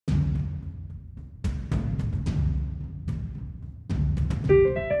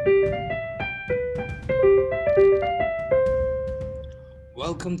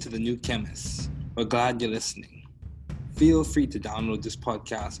Welcome to the new Chemist. We're glad you're listening. Feel free to download this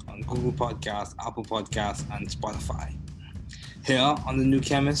podcast on Google Podcasts, Apple Podcasts, and Spotify. Here on the new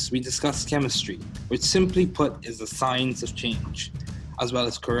Chemist, we discuss chemistry, which simply put is the science of change, as well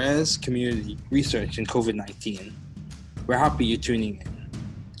as careers, community, research, and COVID-19. We're happy you're tuning in.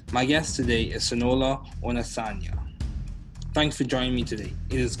 My guest today is Sonola Onasanya. Thanks for joining me today.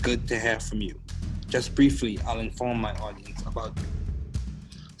 It is good to hear from you. Just briefly, I'll inform my audience about you.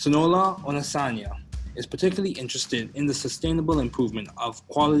 Sonola Onasanya is particularly interested in the sustainable improvement of the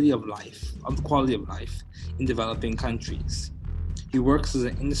quality of life in developing countries. He works as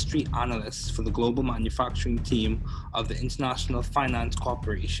an industry analyst for the global manufacturing team of the International Finance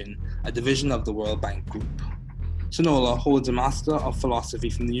Corporation, a division of the World Bank Group. Sonola holds a Master of Philosophy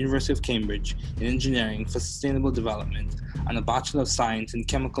from the University of Cambridge in Engineering for Sustainable Development and a Bachelor of Science in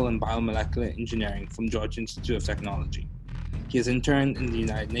Chemical and Biomolecular Engineering from Georgia Institute of Technology. He has interned in the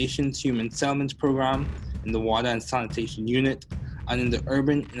United Nations Human Settlements Program, in the Water and Sanitation Unit, and in the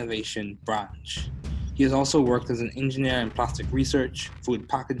Urban Innovation Branch. He has also worked as an engineer in plastic research, food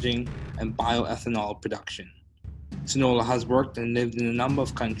packaging, and bioethanol production. Sonola has worked and lived in a number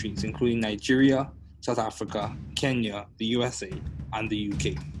of countries, including Nigeria, South Africa, Kenya, the USA, and the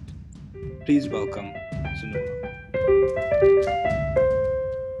UK. Please welcome Sonola.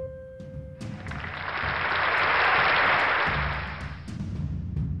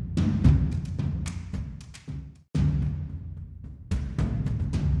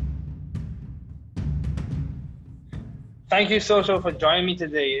 Thank you, Social, for joining me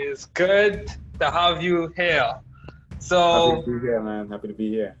today. It's good to have you here. Happy to be here, man. Happy to be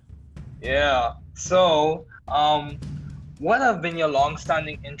here. Yeah. So, what have been your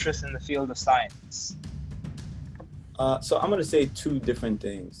long-standing interests in the field of science? So I'm gonna say two different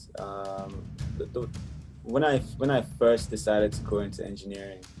things. When I first decided to go into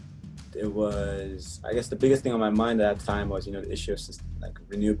engineering, it was, I guess, the biggest thing on my mind at that time was, the issue of like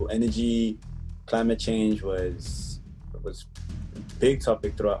renewable energy, climate change was a big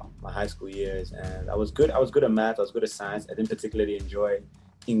topic throughout my high school years, and I was good at math, I was good at science. I didn't particularly enjoy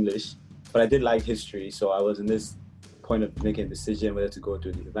English, but I did like history, so I was in this point of making a decision whether to go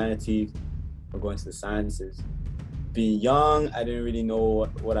to the humanities or go into the sciences. Being young, I didn't really know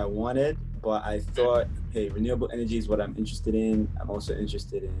what I wanted, but I thought, hey, renewable energy is what I'm interested in. I'm also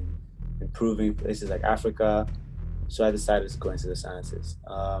interested in improving places like Africa, so I decided to go into the sciences.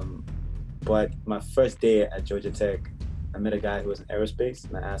 But my first day at Georgia Tech, I met a guy who was in aerospace,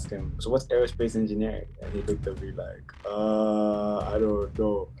 and I asked him, so what's aerospace engineering? And he looked at me like, I don't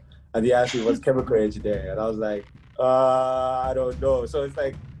know. And he asked me, what's chemical engineering? And I was like, I don't know. So it's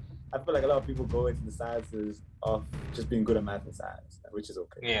like, I feel like a lot of people go into the sciences of just being good at math and science, which is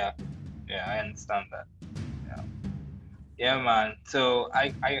okay. Yeah, I understand that. Yeah, man. So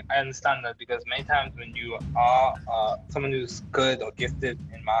I understand that, because many times when you are someone who's good or gifted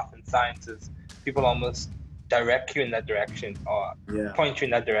in math and sciences, people almost direct you in that direction or point you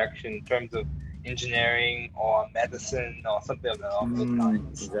in that direction in terms of engineering or medicine or something of that along those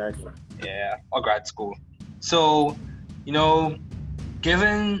lines. Exactly. Yeah, or grad school. So,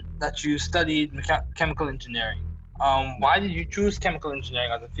 given that you studied chemical engineering, why did you choose chemical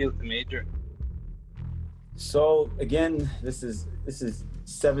engineering as a field to major? So again, this is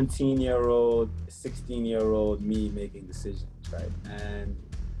 17-year-old, 16-year-old me making decisions, right? And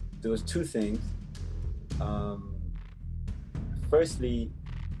there was two things. Firstly,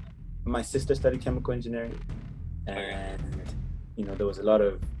 my sister studied chemical engineering, and there was a lot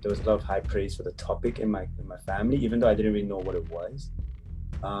of high praise for the topic in my family, even though I didn't really know what it was.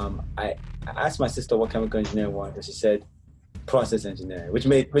 I asked my sister what chemical engineering was, and she said process engineering, which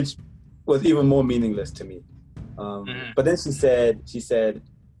was even more meaningless to me. But then she said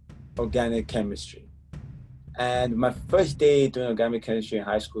organic chemistry. And my first day doing organic chemistry in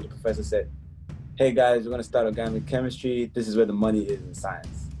high school, the professor said, hey guys, we're going to start organic chemistry. This is where the money is in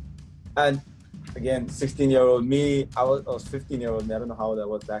science. And again, 16-year-old me, I was 15-year-old me, I don't know how that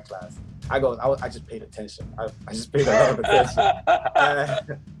was that class. I just paid attention. I just paid a lot of attention.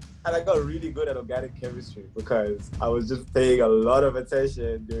 And I got really good at organic chemistry because I was just paying a lot of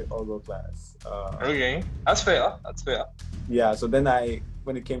attention during Orgo class. Okay, that's fair. Yeah, so then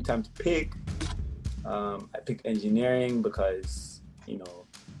when it came time to pick, I picked engineering because,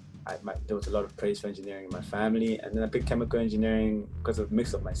 there was a lot of praise for engineering in my family. And then I picked chemical engineering because of a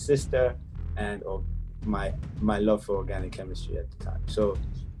mix of my sister and of my love for organic chemistry at the time. So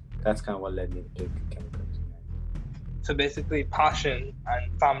that's kind of what led me to pick chemical engineering. So basically, passion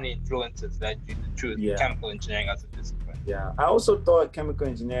and family influences led you to choose chemical engineering as a discipline. Yeah, I also thought chemical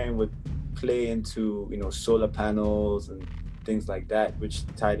engineering would play into, solar panels and things like that, which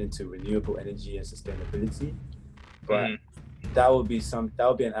tied into renewable energy and sustainability. But that would be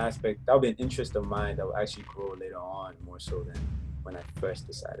an aspect, that would be an interest of mine that will actually grow later on, more so than when I first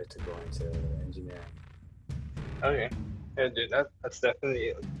decided to go into engineering. Okay. Yeah, dude, that's definitely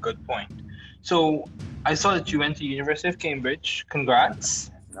a good point. So I saw that you went to University of Cambridge.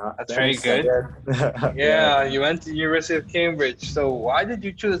 Congrats. That's very Thanks, good. Yeah. You went to University of Cambridge. So why did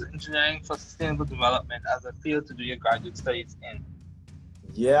you choose engineering for sustainable development as a field to do your graduate studies in?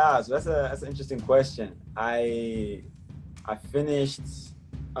 Yeah, so that's an interesting question. I finished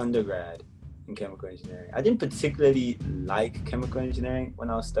undergrad in chemical engineering. I didn't particularly like chemical engineering when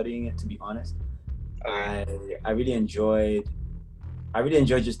I was studying it, to be honest. Okay. I really enjoyed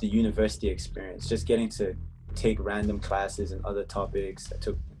just the university experience, just getting to take random classes and other topics. I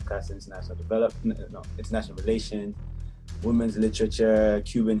took classes in international relations, women's literature,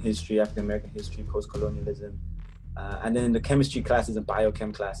 Cuban history, African American history, post-colonialism. And then the chemistry classes and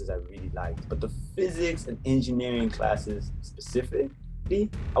biochem classes I really liked. But the physics and engineering classes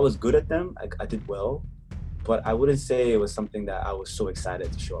specifically, I was good at them. I did well. But I wouldn't say it was something that I was so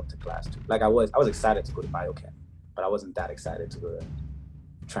excited to show up to class to. Like I was excited to go to biochem, but I wasn't that excited to go to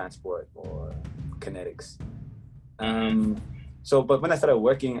transport or kinetics. But when I started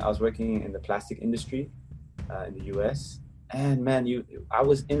working, I was working in the plastic industry in the US. And man, I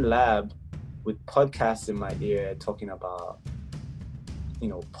was in lab with podcasts in my ear talking about,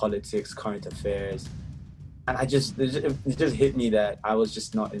 politics, current affairs. And it just hit me that I was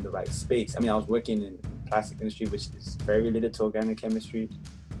just not in the right space. I mean, I was working in the plastic industry, which is very related to organic chemistry,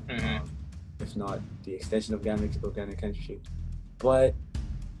 if not the extension of organic chemistry. But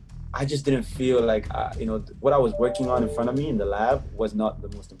I just didn't feel like, what I was working on in front of me in the lab was not the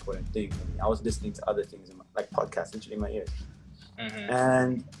most important thing for me. I was listening to other things, like podcasts, literally in my ears.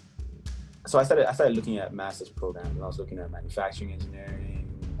 And so I started looking at master's programs, and I was looking at manufacturing engineering,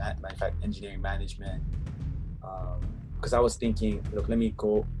 engineering management, because I was thinking, look, let me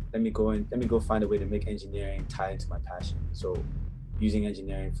go find a way to make engineering tie into my passion. So using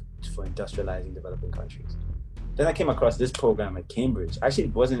engineering for industrializing developing countries. Then I came across this program at Cambridge. I actually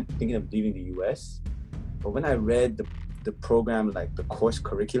wasn't thinking of leaving the US, but when I read the program, like the course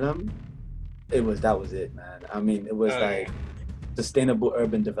curriculum, that was it, man. I mean, it was like sustainable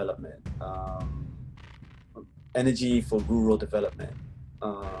urban development, energy for rural development,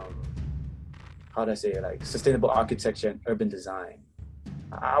 how do I say it? Like sustainable architecture and urban design.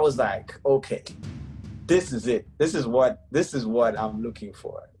 I was like, okay, this is it. This is what I'm looking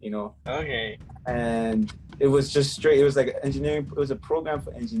for, Okay. And it was just straight. It was like engineering. It was a program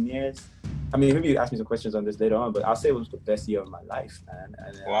for engineers. I mean, maybe you ask me some questions on this later on, but I'll say it was the best year of my life, man.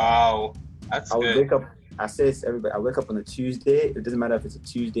 And, wow, that's I would good. wake up. I say this to everybody. I wake up on a Tuesday. It doesn't matter if it's a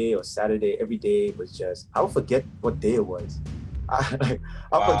Tuesday or Saturday. Every day was just. I would forget what day it was.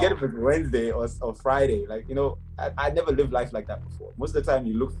 I'll forget if it's Wednesday or Friday. Like, I never lived life like that before. Most of the time,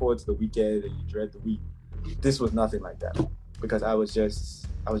 you look forward to the weekend and you dread the week. This was nothing like that, because I was just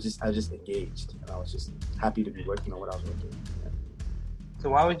engaged, and I was just happy to be working on what I was working on. Yeah. So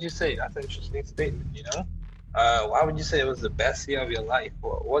why would you say that's an interesting statement? Why would you say it was the best year of your life?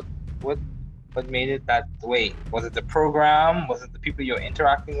 What made it that way? Was it the program? Was it the people you're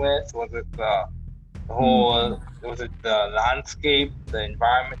interacting with? Was it the whole? Was it the landscape, the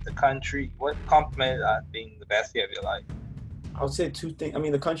environment, the country? What complemented that being the best year of your life? I would say two things. I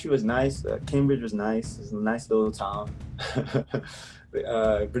mean, the country was nice. Cambridge was nice. It's a nice little town.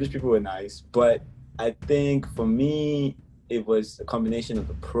 British people were nice. But I think for me, it was a combination of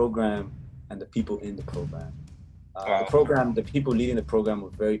the program and the people in the program. The people leading the program were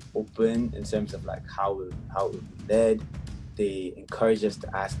very open in terms of like how it would be led. They encouraged us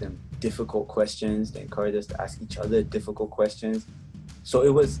to ask them difficult questions. They encouraged us to ask each other difficult questions. So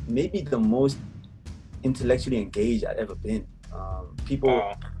it was maybe the most intellectually engaged I'd ever been.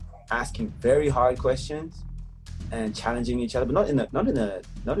 People asking very hard questions and challenging each other, but not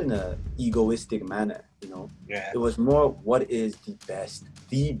in a egoistic manner. Yeah. It was more, what is the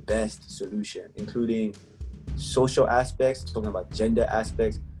best solution, including social aspects, talking about gender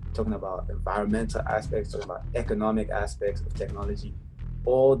aspects, talking about environmental aspects, talking about economic aspects of technology,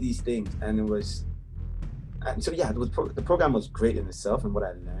 all these things. And the program was great in itself and what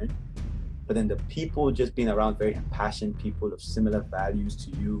I learned. But then the people, just being around very impassioned people of similar values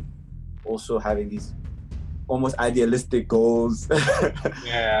to you, also having these almost idealistic goals.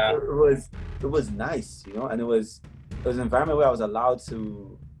 Yeah. It was nice, and it was an environment where I was allowed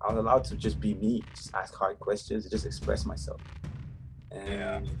to just be me, just ask hard questions, just express myself.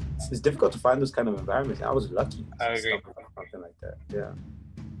 And it's difficult to find those kind of environments. I was lucky. I agree. Something like that. Yeah.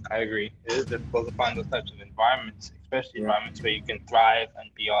 I agree. It is difficult to find those types of environments, especially Yeah. environments where you can thrive and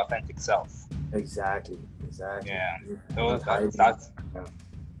be your authentic self. Exactly. Yeah. Not hiding. That's Yeah.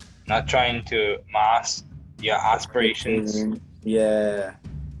 not trying to mask your aspirations. Yeah.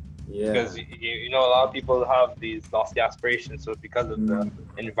 Yeah. Because you know, a lot of people have these lofty aspirations, so because of the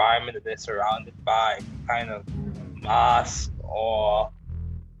environment that they're surrounded by, kind of mask or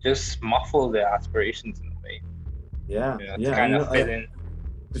just muffle their aspirations in a way. Yeah. You know, to Yeah. kind of fit in.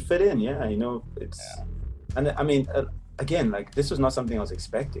 To fit in, yeah. It's, and I mean, again, like this was not something I was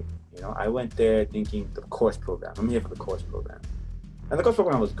expecting. I went there thinking the course program. I'm here for the course program, and the course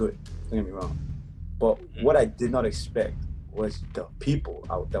program was good. Don't get me wrong, but what I did not expect was the people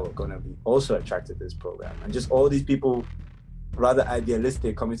out that were going to be also attracted to this program, and just all these people, rather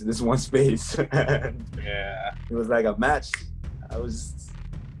idealistic, coming to this one space. And Yeah. it was like a match. I was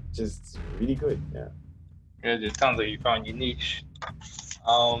just really good. Yeah. Yeah, it sounds like you found your niche.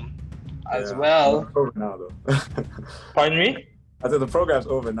 As Yeah. well. It's over now, though. Pardon me? I said the program's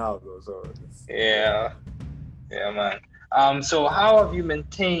over now, though. So. Yeah, man. So how have you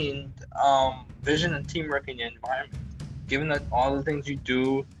maintained vision and teamwork in your environment? Given that all the things you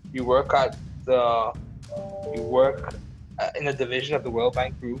do, you work in a division of the World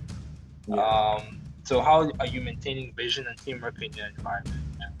Bank Group. Yeah. So how are you maintaining vision and teamwork in your environment?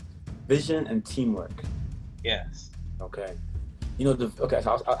 Vision and teamwork. Yes. Okay.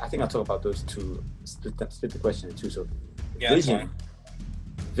 So I think I'll talk about those two. Split the question in two. So, yeah,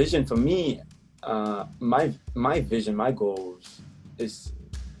 vision for me, my vision, my goals is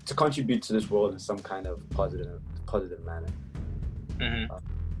to contribute to this world in some kind of positive manner. Mm-hmm.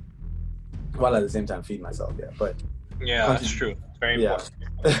 While at the same time feed myself. Yeah, but yeah, that's true. It's very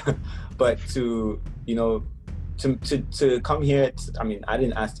important. But to come here. I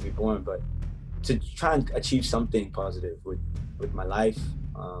didn't ask to be born, but to try and achieve something positive with my life,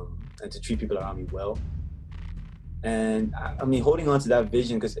 and to treat people around me well. And holding on to that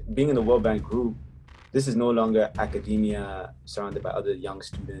vision, because being in the World Bank Group, this is no longer academia surrounded by other young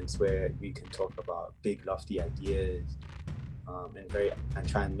students where we can talk about big lofty ideas, and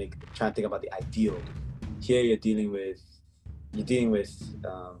try and think about the ideal. Here you're dealing with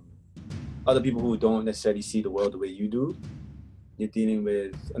other people who don't necessarily see the world the way you do. You're dealing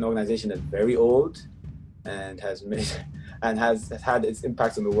with an organization that's very old and has had its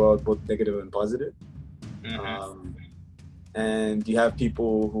impact on the world, both negative and positive. Mm-hmm. And you have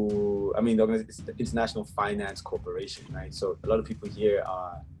people who, it's the International Finance Corporation, right? So a lot of people here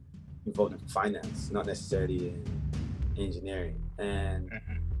are involved in finance, not necessarily in engineering. And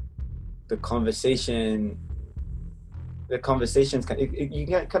the conversations you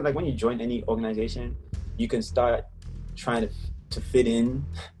get kind of like when you join any organization, you can start trying to fit in,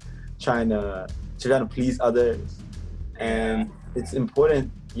 trying to please others, and it's important.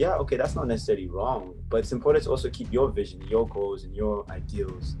 Yeah, okay, that's not necessarily wrong, but it's important to also keep your vision, your goals, and your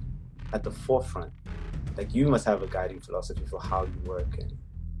ideals at the forefront. Like you must have a guiding philosophy for how you work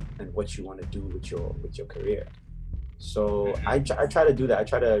and what you want to do with your career. So I try to do that. I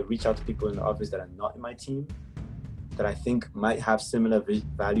try to reach out to people in the office that are not in my team, that I think might have similar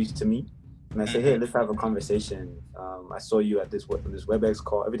values to me. And I say, hey, let's have a conversation. I saw you at this WebEx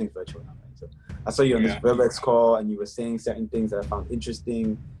call. Everything's virtual now, right? So I saw you on this WebEx call, and you were saying certain things that I found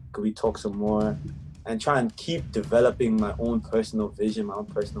interesting. Could we talk some more? And try and keep developing my own personal vision, my own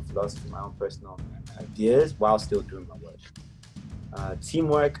personal philosophy, my own personal ideas while still doing my work.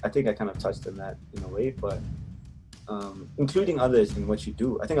 Teamwork, I think I kind of touched on that in a way, but including others in what you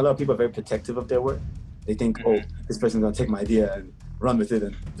do. I think a lot of people are very protective of their work. They think, oh, this person's going to take my idea and run with it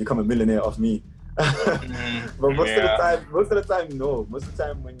and become a millionaire off me. But most of the time, no. Most of the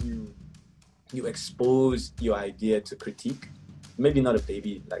time when you expose your idea to critique, maybe not a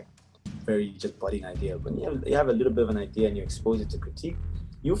baby, like very just budding idea, but you have a little bit of an idea and you expose it to critique,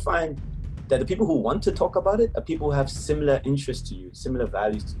 you find that the people who want to talk about it are people who have similar interests to you, similar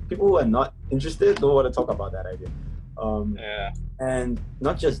values to you. People who are not interested don't want to talk about that idea. And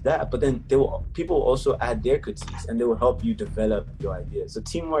not just that, but then people will also add their critiques and they will help you develop your ideas. So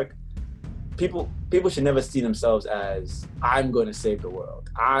teamwork, people should never see themselves as, I'm going to save the world.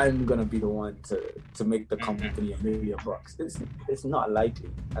 I'm going to be the one to make the company $1 million. It's not likely.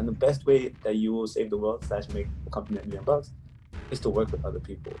 And the best way that you will save the world / make the company $1 million is to work with other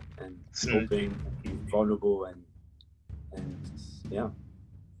people and be open, and be vulnerable, and yeah.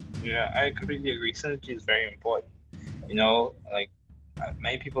 Yeah, I completely agree. Synergy is very important.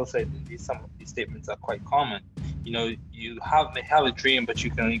 Many people say that some of these statements are quite common. You may have a dream, but you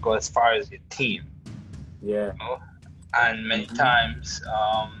can only go as far as your team. Yeah. And many times,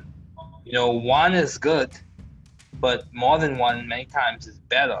 one is good, but more than one many times is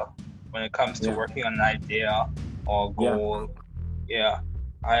better when it comes to Yeah. working on an idea or goal. Yeah.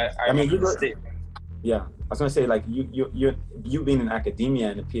 I I mean, remember the statement. yeah, I was gonna say, like, you being in academia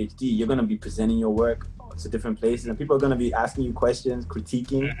and a PhD, you're gonna be presenting your work to different places, and people are gonna be asking you questions,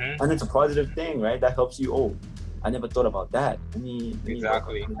 critiquing, and it's a positive thing, right? That helps you. Oh, I never thought about that.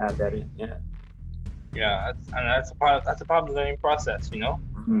 Exactly. Add that in. Yeah. Yeah, that's a part of the learning process, you know.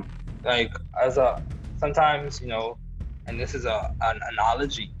 Mm-hmm. Like sometimes, you know, and this is an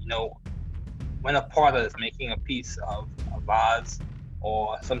analogy, you know, when a potter is making a piece of a vase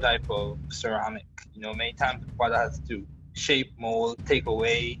or some type of ceramic, you know, many times the potter has to shape, mold, take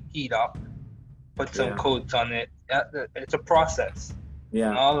away, heat up, put some coats on it. It's a process. Yeah.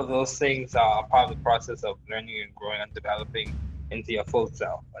 And all of those things are part of the process of learning and growing and developing into your full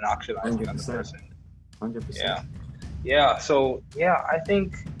self and actualizing as a person. 100%. Yeah. So yeah, I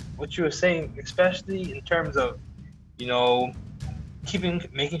think what you were saying, especially in terms of, you know,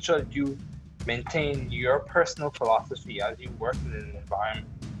 making sure that you maintain your personal philosophy as you work in an environment,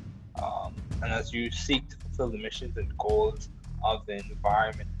 and as you seek to fulfill the missions and goals of the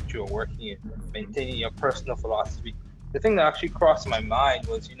environment that you're working in, maintaining your personal philosophy. The thing that actually crossed my mind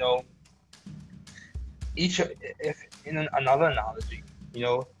was, you know, if in another analogy, you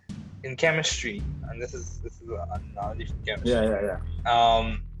know, in chemistry, and this is an analogy from chemistry.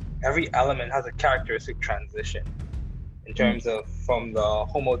 Yeah. Every element has a characteristic transition in terms of from the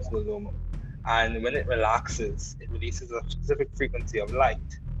homo to the lumo, and when it relaxes, it releases a specific frequency of light.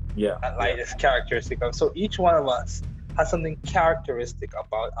 Yeah. That light is characteristic of. So each one of us has something characteristic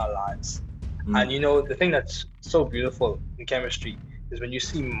about our lives. And you know, the thing that's so beautiful in chemistry is when you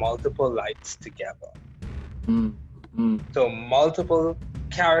see multiple lights together. So multiple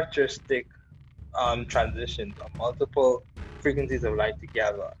characteristic transitions or multiple frequencies of light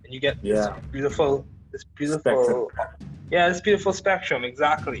together, and you get this beautiful spectrum. This beautiful spectrum,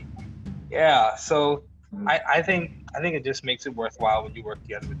 exactly. Yeah. So I think it just makes it worthwhile when you work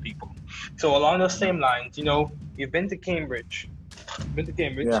together with people. So along those same lines, you know, you've been to Cambridge.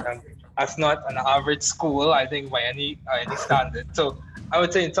 And that's not an average school, I think, by any standard. So I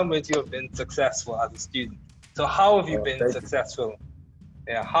would say in some ways you have been successful as a student. So how have you been successful?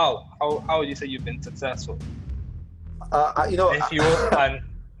 Yeah, how would you say you've been successful? You know, if you and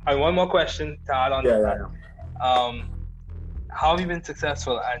one more question to add on to that. How have you been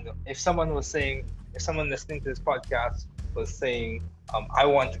successful? And if someone listening to this podcast was saying, I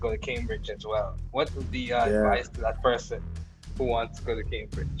want to go to Cambridge as well, what would be advice to that person who wants to go to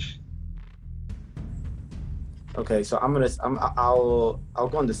Cambridge? Okay, so I'll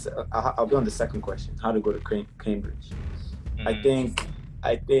go on this. I'll be on the second question: how to go to Cambridge. I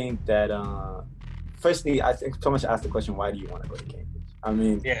think that firstly, I think someone should ask the question: why do you want to go to Cambridge? I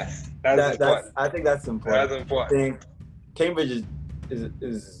mean, yes, that's important. I think that's important. That's important. I think Cambridge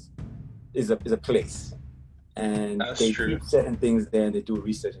is a place, and they keep certain things there, and they do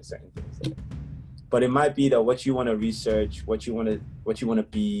research in certain things there. But it might be that what you want to research, what you want to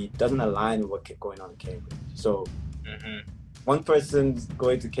be, doesn't align with what's going on in Cambridge. So, one person's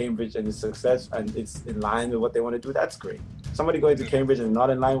going to Cambridge and is success, and it's in line with what they want to do. That's great. Somebody going to Cambridge and not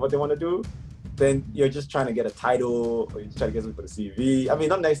in line with what they want to do, then you're just trying to get a title, or you're just trying to get something for the CV. I mean,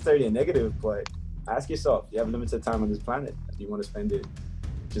 not necessarily a negative, but ask yourself: you have limited time on this planet. Do you want to spend it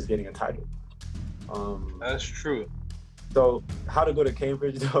just getting a title? That's true. So, how to go to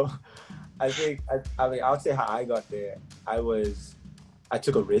Cambridge, though? I think I'll say how I got there. I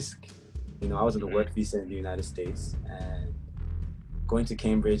took a risk. You know, I was on a work visa in the United States, and going to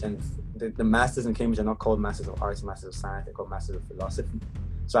Cambridge, and the masters in Cambridge are not called Masters of Arts, Masters of Science. They're called Masters of Philosophy.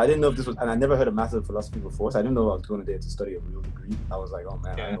 So I didn't know if this was, and I never heard of Masters of Philosophy before, so I didn't know I was going there to study a real degree. I was like, oh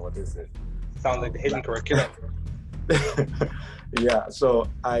man, I don't know what this is. Sounds like the hidden curriculum. Yeah, so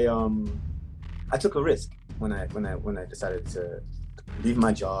I took a risk when I decided to leave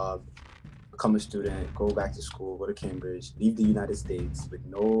my job, become a student, go back to school, go to Cambridge, leave the United States with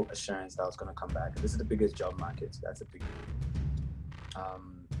no assurance that I was going to come back. And this is the biggest job market, so that's a big deal.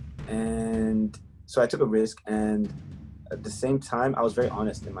 And so I took a risk, and at the same time, I was very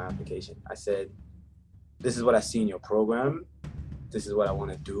honest in my application. I said, this is what I see in your program. This is what I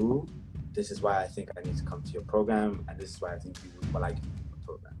want to do. This is why I think I need to come to your program, and this is why I think you would like your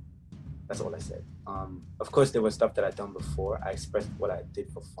program. That's all I said. Of course, there was stuff that I'd done before. I expressed what I did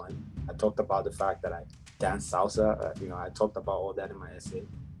for fun. I talked about the fact that I danced salsa. I talked about all that in my essay.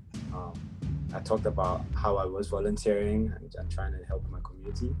 I talked about how I was volunteering and trying to help my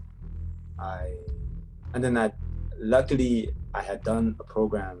community. Luckily, I had done a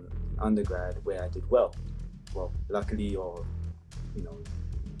program in undergrad where I did well. Well, luckily, or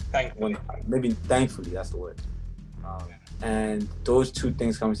thankfully, that's the word. And those two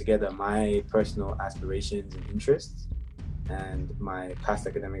things come together, my personal aspirations and interests and my past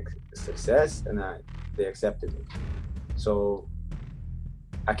academic success, and they accepted me. So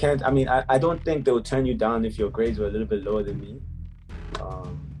I don't think they'll turn you down if your grades were a little bit lower than me.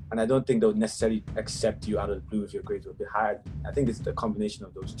 And I don't think they'll necessarily accept you out of the blue if your grades were a bit higher. I think it's the combination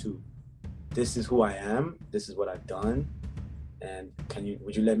of those two. This is who I am, this is what I've done, and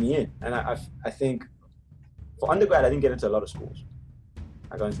would you let me in? And I think for undergrad, I didn't get into a lot of schools.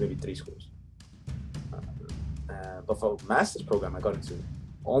 I got into maybe 3 schools. But for master's program, I got into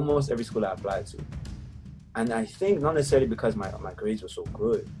almost every school I applied to. And I think not necessarily because my grades were so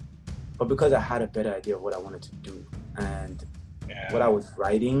good, but because I had a better idea of what I wanted to do. And what I was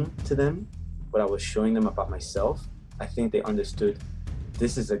writing to them, what I was showing them about myself, I think they understood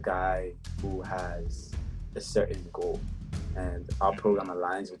this is a guy who has a certain goal. And our program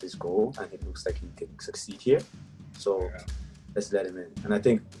aligns with this goal, and it looks like he can succeed here. So let's let him in. And I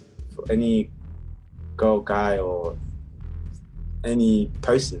think for any girl, guy, or any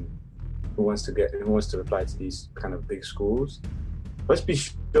person who wants to apply to these kind of big schools, let's be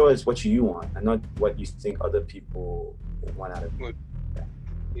sure it's what you want and not what you think other people want out of you.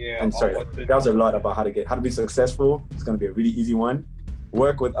 Yeah. And sorry, that was a lot about how to be successful. It's going to be a really easy one.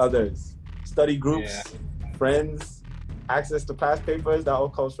 Work with others, study groups, friends, access to past papers. That all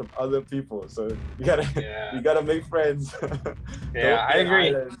comes from other people. So you gotta make friends. I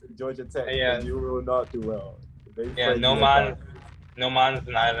agree. Georgia Tech, you will not do well. No man's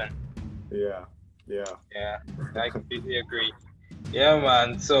an island. Yeah, I completely agree. Yeah,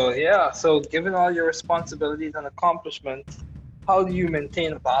 man. So given all your responsibilities and accomplishments, how do you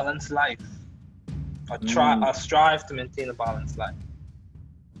maintain a balanced life? Or strive to maintain a balanced life?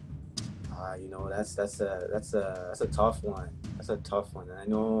 That's a tough one. That's a tough one. And I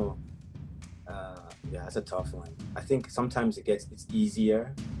know, that's a tough one. I think sometimes it's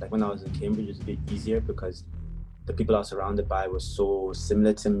easier. Like when I was in Cambridge, it's a bit easier because the people I was surrounded by were so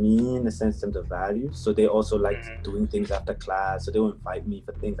similar to me in the sense of values. So they also liked doing things after class. So they would invite me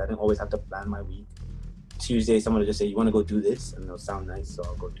for things. I didn't always have to plan my week. Tuesday, someone would just say, "You want to go do this?" And it'll sound nice, so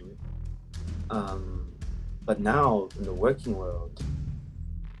I'll go do it. But now in the working world,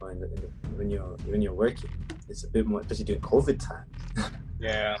 or when you're working, it's a bit more, especially during COVID times.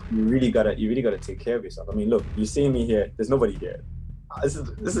 You really gotta take care of yourself. I mean, look, you see me here. There's nobody here.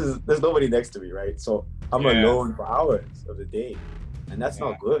 There's nobody next to me, right? So I'm alone for hours of the day, and that's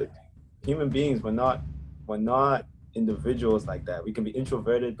not good. Human beings, we're not individuals like that. We can be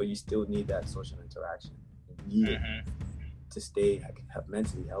introverted, but you still need that social interaction. You need it to stay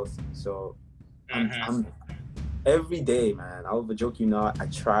mentally healthy. So I'm every day, man, I would joke you not, I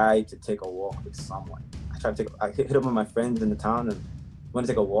try to take a walk with someone. I hit up with my friends in the town and want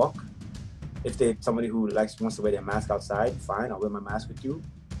to take a walk. If they're somebody who wants to wear their mask outside, fine, I'll wear my mask with you.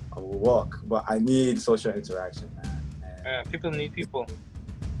 I will walk, but I need social interaction, man. People need people.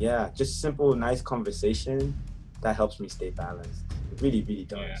 Yeah, just simple, nice conversation that helps me stay balanced. It really, really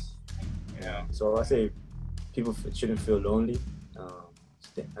does. Yeah. So I say people shouldn't feel lonely.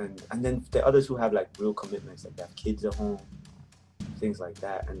 And then there are others who have like real commitments, like they have kids at home, things like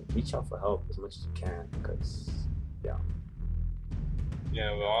that, and reach out for help as much as you can because,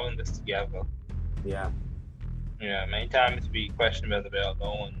 we're all in this together. Yeah, many times we question whether we're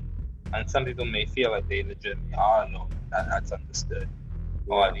alone, and some people may feel like they legitimately are alone. That's understood,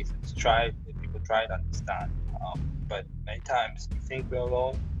 or at least people try to understand. But many times we think we're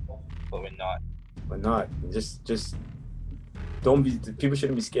alone, but we're not. We're not. Just don't be. People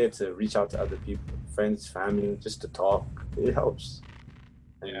shouldn't be scared to reach out to other people, friends, family, just to talk. It helps.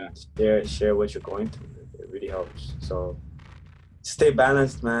 And share what you're going through. It really helps. So stay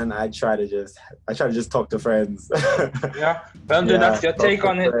balanced, man. I try to just talk to friends. That's your take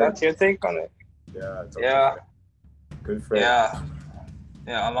on it. That's your take on it. Good friend.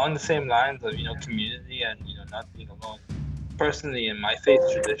 Along the same lines of community and not being alone. Personally, in my faith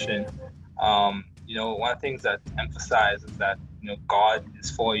tradition, one of the things that emphasizes is that God is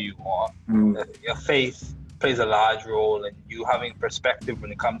for you, or your faith plays a large role in you having perspective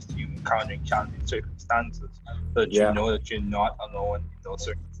when it comes to you encountering challenging circumstances, so that you know that you're not alone in those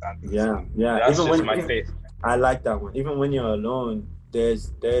circumstances. That's even just my faith. I like that one. Even when you're alone,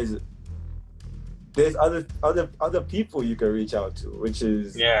 there's other people you can reach out to, which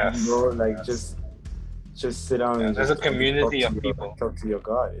is just sit down and there's a community of people. Talk to your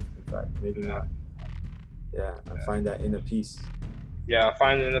God, in fact, maybe not. And find that inner peace.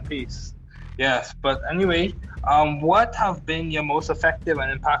 Find inner peace. Yes, but anyway, what have been your most effective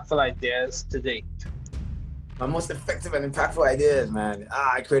and impactful ideas to date? My most effective and impactful ideas, man.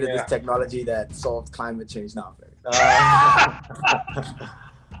 I created this technology that solved climate change. No,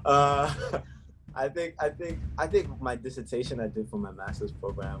 Uh, I think my dissertation I did for my master's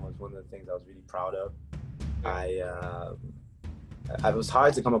program was one of the things I was really proud of. It was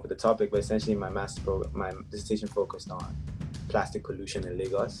hard to come up with a topic, but essentially my dissertation focused on plastic pollution in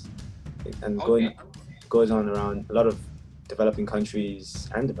Lagos, and goes on around a lot of developing countries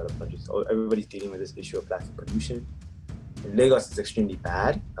and developed countries. Everybody's dealing with this issue of plastic pollution. In Lagos, it's extremely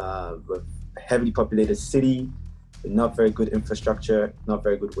bad. With a heavily populated city, with not very good infrastructure, not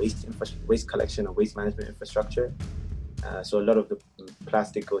very good waste collection or waste management infrastructure. So a lot of the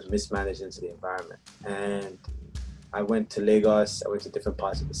plastic goes mismanaged into the environment. And I went to Lagos, I went to different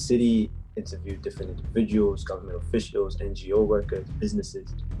parts of the city, interviewed different individuals, government officials, NGO workers,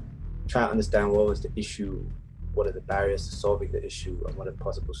 businesses, trying to understand what was the issue, what are the barriers to solving the issue, and what are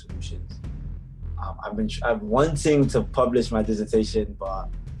possible solutions. I'm wanting to publish my dissertation, but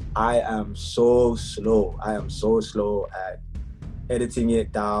I am so slow. I am so slow at editing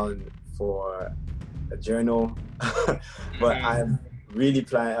it down for a journal. But I'm really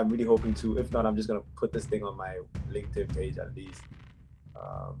hoping to. If not, I'm just gonna put this thing on my LinkedIn page at least,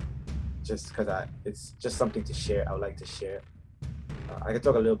 just because it's just something to share. I would like to share. I can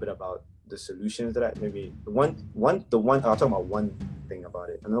talk a little bit about the solutions that I'll talk about one thing about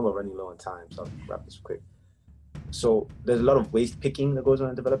it. I know we're running low on time, so I'll wrap this quick. So there's a lot of waste picking that goes on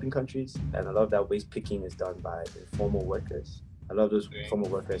in developing countries, and a lot of that waste picking is done by informal workers. A lot of those informal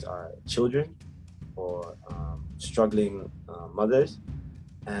workers are children or struggling mothers,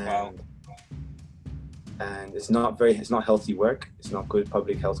 and it's not healthy work. It's not good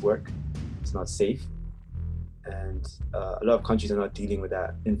public health work. It's not safe. And a lot of countries are not dealing with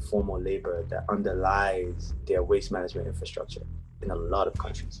that informal labor that underlies their waste management infrastructure in a lot of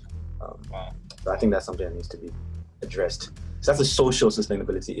countries. So I think that's something that needs to be addressed. So that's a social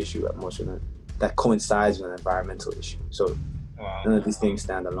sustainability issue at most, that coincides with an environmental issue. So none of these things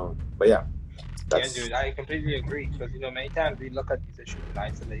stand alone. But yeah, dude, I completely agree, because many times we look at these issues in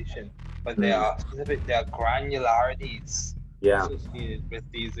isolation, but there are granularities associated with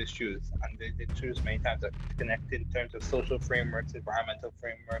these issues, and the issues many times are connected in terms of social frameworks, environmental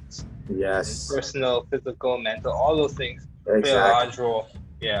frameworks, personal, physical, mental, all those things play a large role.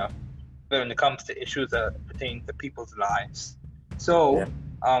 When it comes to issues that pertain to people's lives. So,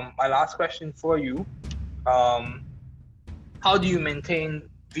 my last question for you: how do you maintain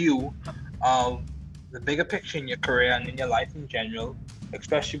view of the bigger picture in your career and in your life in general,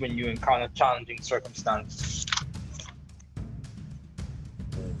 especially when you encounter challenging circumstances?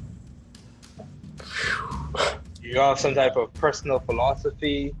 You have some type of personal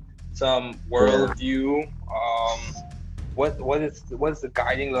philosophy, some worldview. What is the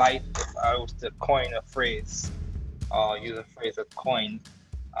guiding light? If I was to coin a phrase, use a phrase that's coined,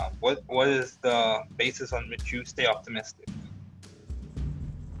 what is the basis on which you stay optimistic?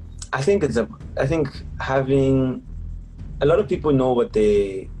 I think having a lot of people know what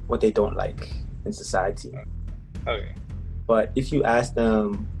they don't like in society. Okay. But if you ask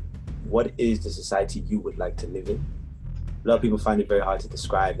them, what is the society you would like to live in? A lot of people find it very hard to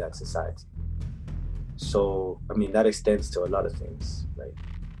describe that society. So, I mean, that extends to a lot of things, like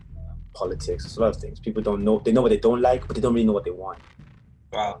politics, a lot of things. People don't know, they know what they don't like, but they don't really know what they want.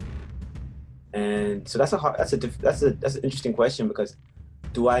 Wow. And so that's an interesting question, because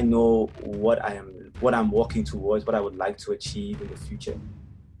do I know what I'm walking towards, what I would like to achieve in the future?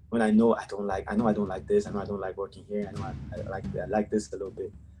 When I know I don't like this, I know I don't like working here, I know I like this a little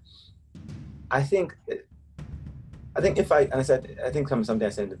bit. I think something I said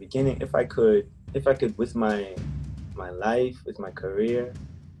in the beginning, if I could with my life, with my career,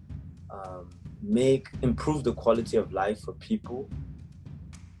 improve the quality of life for people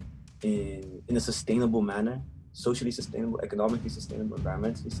in a sustainable manner, socially sustainable, economically sustainable,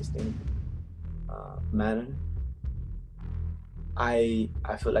 environmentally sustainable manner, I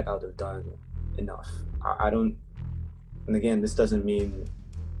feel like I would have done enough. I don't, and again, this doesn't mean,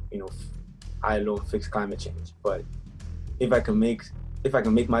 I alone fix climate change, but if I can make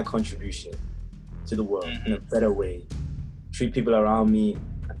my contribution to the world in a better way, treat people around me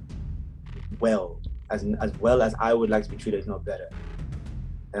well as I would like to be treated, if not better,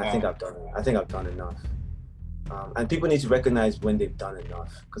 and I think I've done enough. And people need to recognize when they've done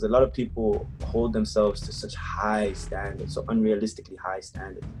enough, because a lot of people hold themselves to such high standards, so unrealistically high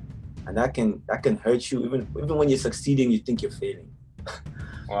standards, and that can hurt you. Even when you're succeeding, you think you're failing.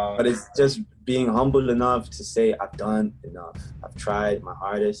 Wow. But it's just being humble enough to say, I've done enough. I've tried my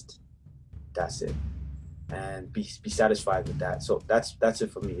hardest. That's it, and be satisfied with that. So that's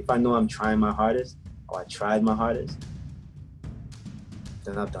it for me. If I know I'm trying my hardest, or I tried my hardest,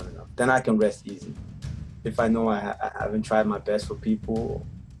 then I've done enough. Then I can rest easy. if I know I haven't tried my best for people,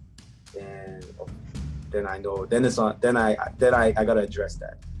 then I know. Then it's on. Then I gotta address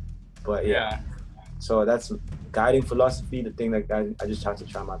that. But yeah. So that's guiding philosophy. The thing that I just have to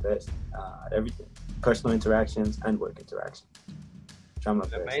try my best at everything, personal interactions and work interactions. Try my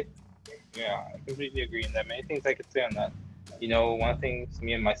best. I completely agree. And there are many things I could say on that. You know, one thing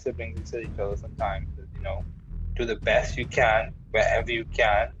me and my siblings we say to each other sometimes is, you know, do the best you can wherever you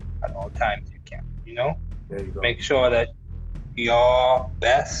can at all times you can. You know, there you go. Make sure that your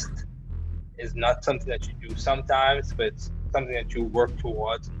best is not something that you do sometimes, but it's something that you work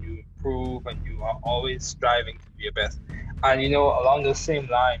towards and you improve, and you are always striving to be your best. And you know, along those same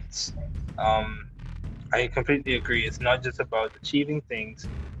lines, I completely agree. It's not just about achieving things,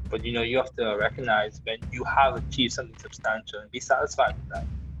 but you know, you have to recognize when you have achieved something substantial and be satisfied with that.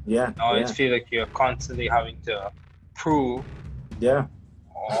 Yeah. I always feel like you're constantly having to prove. Yeah.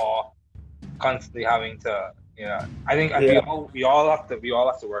 Or constantly having to, I think we all have to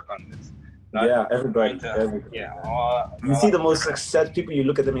work on this. Everybody. You see the most success people, you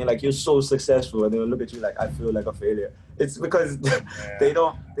look at them and you're like, you're so successful, and they'll look at you like, I feel like a failure. It's because they're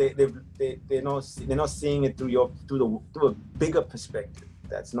not seeing it through a bigger perspective.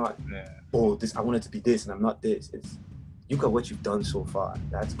 That's not this, I want it to be this and I'm not this. It's you got what you've done so far.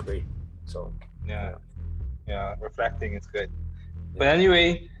 That's great. So reflecting is good. But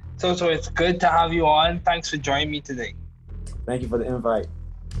anyway, so it's good to have you on. Thanks for joining me today. Thank you for the invite.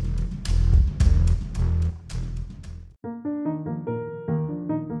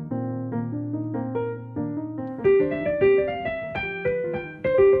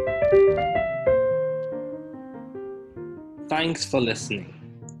 Thanks for listening.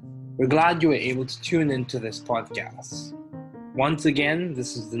 We're glad you were able to tune into this podcast. Once again,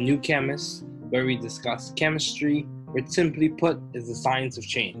 this is The New Chemist, where we discuss chemistry, which simply put is the science of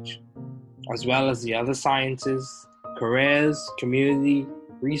change, as well as the other sciences, careers, community,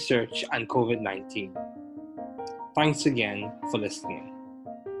 research, and COVID-19. Thanks again for listening.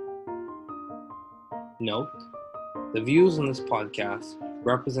 Note, the views on this podcast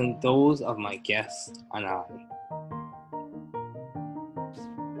represent those of my guests and I.